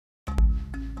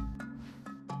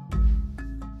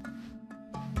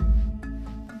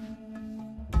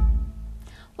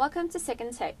Welcome to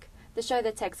Second Take, the show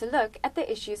that takes a look at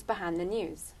the issues behind the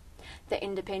news. The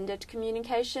Independent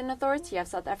Communication Authority of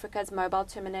South Africa's mobile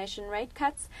termination rate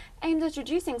cuts, aimed at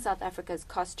reducing South Africa's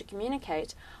cost to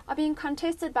communicate, are being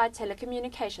contested by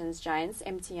telecommunications giants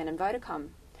MTN and Vodacom.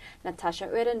 Natasha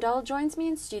Odendaal joins me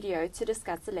in studio to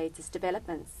discuss the latest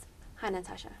developments. Hi,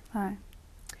 Natasha. Hi.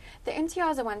 The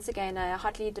MTRs are once again a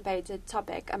hotly debated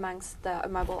topic amongst the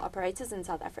mobile operators in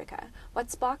South Africa. What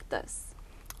sparked this?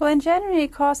 Well, in January,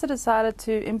 ICASA decided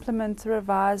to implement a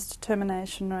revised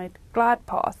termination rate glide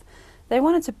path. They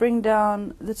wanted to bring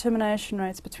down the termination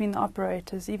rates between the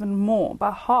operators even more, by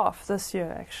half this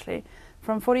year actually,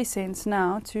 from 40 cents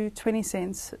now to 20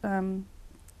 cents in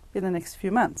the next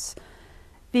few months.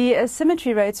 The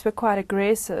asymmetry rates were quite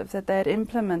aggressive that they had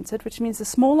implemented, which means the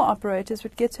smaller operators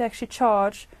would get to actually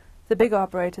charge the bigger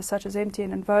operators such as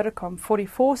MTN and Vodacom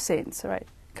 44 cents right,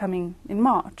 coming in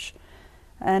March.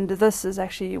 And this is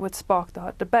actually what sparked the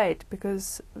hot debate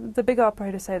because the bigger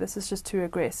operators say this is just too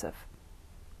aggressive.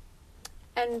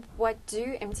 And what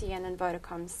do MTN and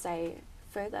Vodacom say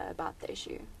further about the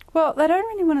issue? Well, they don't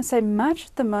really want to say much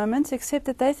at the moment, except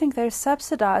that they think they're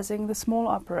subsidizing the small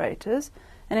operators.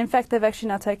 And in fact, they've actually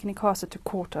now taken ICASA to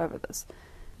court over this.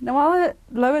 Now, while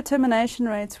lower termination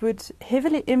rates would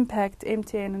heavily impact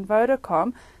MTN and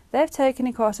Vodacom, they've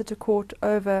taken ICASA to court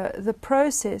over the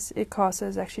process ICASA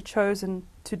has actually chosen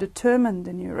to determine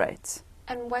the new rates.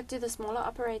 And what do the smaller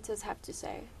operators have to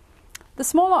say? The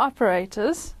smaller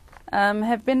operators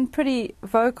have been pretty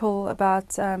vocal about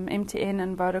MTN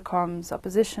and Vodacom's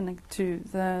opposition to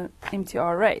the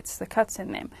MTR rates, the cuts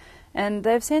in them. And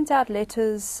they've sent out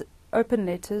letters, open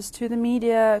letters to the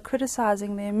media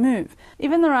criticising their move.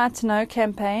 Even the Right to Know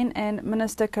campaign and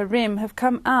Minister Karim have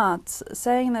come out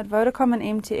saying that Vodacom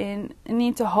and MTN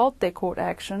need to halt their court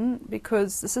action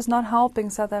because this is not helping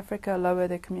South Africa lower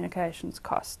their communications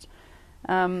cost.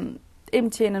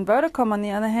 MTN and Vodacom, on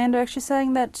the other hand, are actually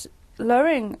saying that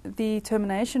lowering the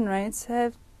termination rates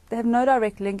have no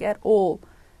direct link at all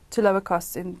to lower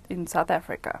costs in South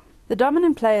Africa. The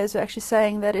dominant players are actually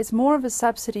saying that it's more of a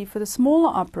subsidy for the smaller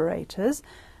operators,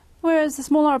 whereas the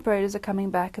smaller operators are coming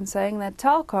back and saying that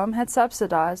Telkom had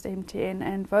subsidized MTN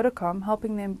and Vodacom,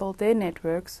 helping them build their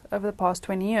networks over the past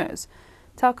 20 years.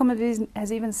 Telkom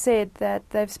has even said that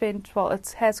they've spent, well,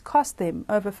 it has cost them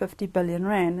over 50 billion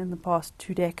rand in the past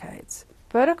 2 decades.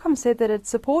 Vodacom said that it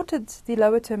supported the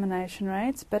lower termination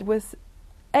rates, but with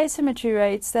asymmetry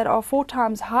rates that are 4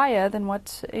 times higher than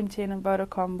what MTN and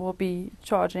Vodacom will be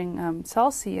charging Cell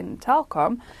C and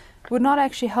Telkom, would not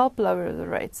actually help lower the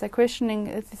rates. They're questioning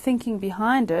the thinking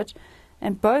behind it,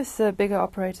 and both the bigger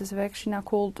operators have actually now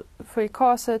called for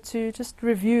ICASA to just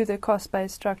review their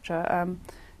cost-based structure,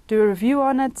 do a review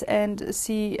on it and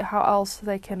see how else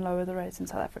they can lower the rates in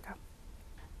South Africa.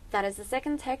 That is the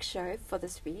Second Take show for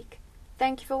this week.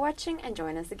 Thank you for watching and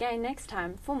join us again next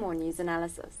time for more news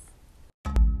analysis.